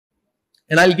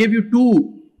And I'll give you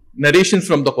two narrations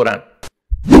from the Quran.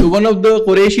 So one of the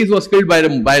Qureshis was killed by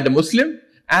the Muslim,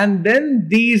 and then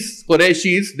these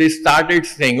Qureshis, they started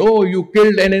saying, oh, you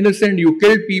killed an innocent, you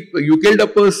killed people, you killed a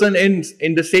person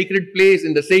in the sacred place,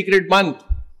 in the sacred month.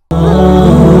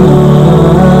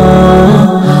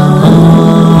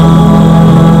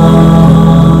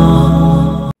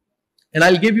 And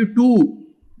I'll give you two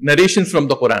narrations from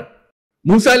the Quran.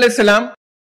 Musa alayhi salam,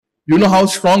 you know how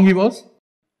strong he was?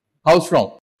 How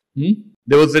strong?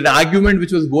 There was an argument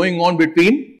which was going on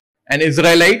between an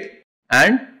Israelite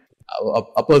and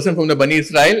a person from the Bani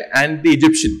Israel and the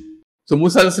Egyptian. So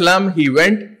Musa alayhi salam, he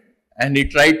went and he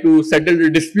tried to settle the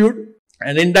dispute,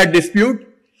 and in that dispute,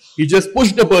 he just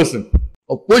pushed the person,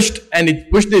 or pushed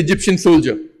the Egyptian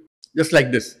soldier, just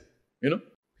like this,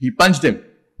 he punched him.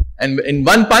 And in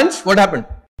one punch, what happened?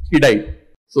 He died.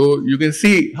 So you can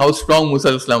see how strong Musa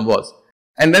alayhi salam was.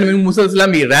 And then when Musa alayhi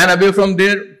salam, he ran away from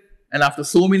there, and after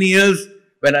so many years,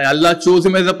 when Allah chose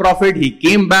him as a prophet, he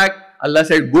came back. Allah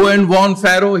said, go and warn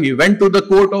Pharaoh. He went to the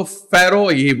court of Pharaoh.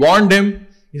 He warned him.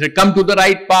 He said, come to the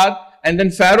right path. And then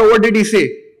Pharaoh, what did he say?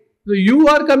 So you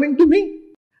are coming to me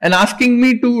and asking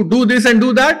me to do this and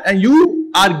do that, and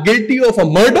you are guilty of a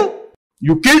murder.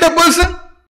 You killed a person.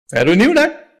 Pharaoh knew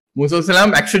that. Musa alayhi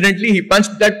salam accidentally, he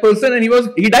punched that person and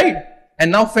he died.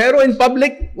 And now Pharaoh in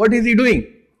public, what is he doing?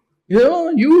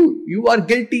 You are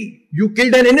guilty. You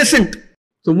killed an innocent.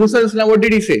 So Musa alayhi salam, what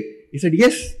did he say? He said,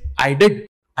 yes, I did.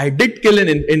 I did kill an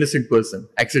innocent person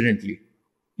accidentally.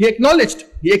 He acknowledged.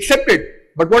 He accepted.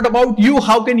 But what about you?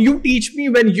 How can you teach me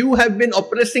when you have been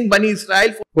oppressing Bani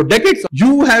Israel for decades?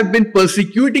 You have been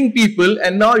persecuting people,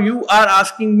 and now you are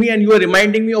asking me and you are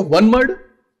reminding me of one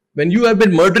murder? When you have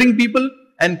been murdering people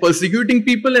and persecuting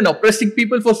people and oppressing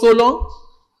people for so long,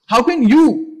 how can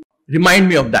you remind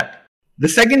me of that? The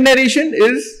second narration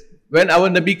is when our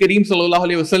Nabi Kareem sallallahu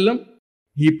alaihi wasallam,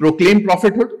 he proclaimed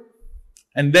prophethood,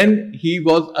 and then he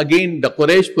was again, the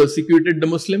Quraysh persecuted the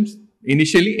Muslims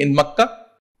initially in Makkah.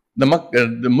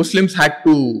 The Muslims had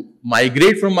to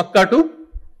migrate from Makkah to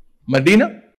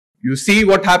Medina. You see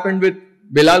what happened with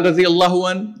Bilal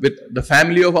radiallahu an, with the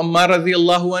family of Ammar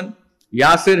radiallahu an,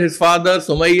 Yasir, his father,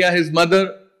 Sumayya, his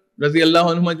mother,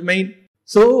 radiallahu anhum ajmain.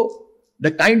 So,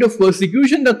 the kind of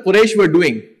persecution the Quraysh were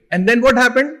doing. And then what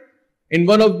happened? In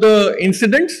one of the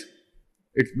incidents,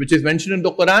 which is mentioned in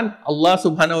the Quran, Allah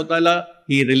subhanahu wa ta'ala,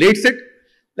 he relates it,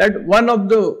 that one of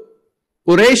the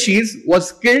Qurayshis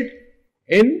was killed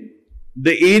in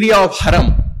the area of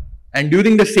Haram. And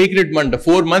during the sacred month, the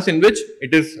 4 months in which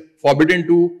it is forbidden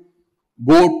to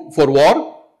go for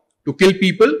war, to kill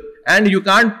people, and you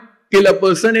can't kill a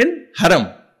person in Haram,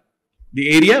 the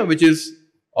area which is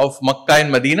of Makkah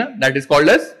and Medina, that is called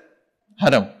as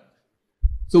Haram.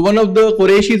 So one of the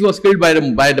Qureshis was killed by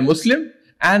the Muslim,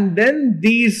 and then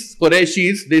these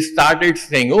Qureshis, they started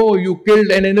saying, oh, you killed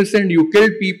an innocent, you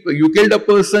killed people, you killed a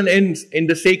person in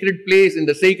the sacred place, in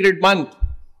the sacred month.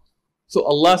 So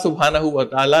Allah subhanahu wa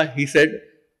ta'ala, he said,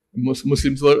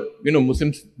 Muslims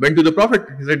went to the Prophet.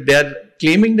 He said, they are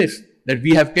claiming this, that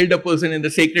we have killed a person in the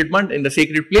sacred month, in the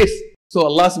sacred place. So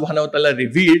Allah subhanahu wa ta'ala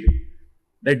revealed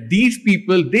that these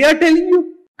people, they are telling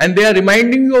you, and they are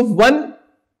reminding you of one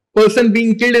person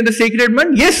being killed in the sacred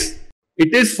month. Yes,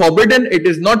 it is forbidden, it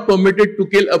is not permitted to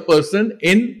kill a person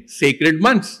in sacred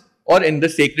months or in the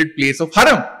sacred place of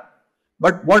Haram.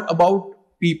 But what about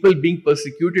people being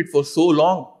persecuted for so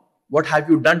long? What have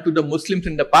you done to the Muslims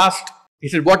in the past? He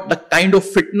said, what the kind of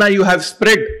fitna you have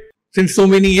spread since so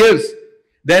many years.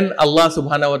 Then Allah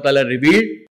subhanahu wa ta'ala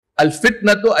revealed,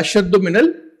 al-fitnatu ashaddu min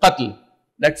al-qatl.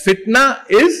 That fitna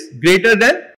is greater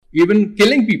than even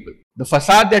killing people. The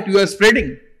fasad that you are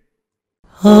spreading.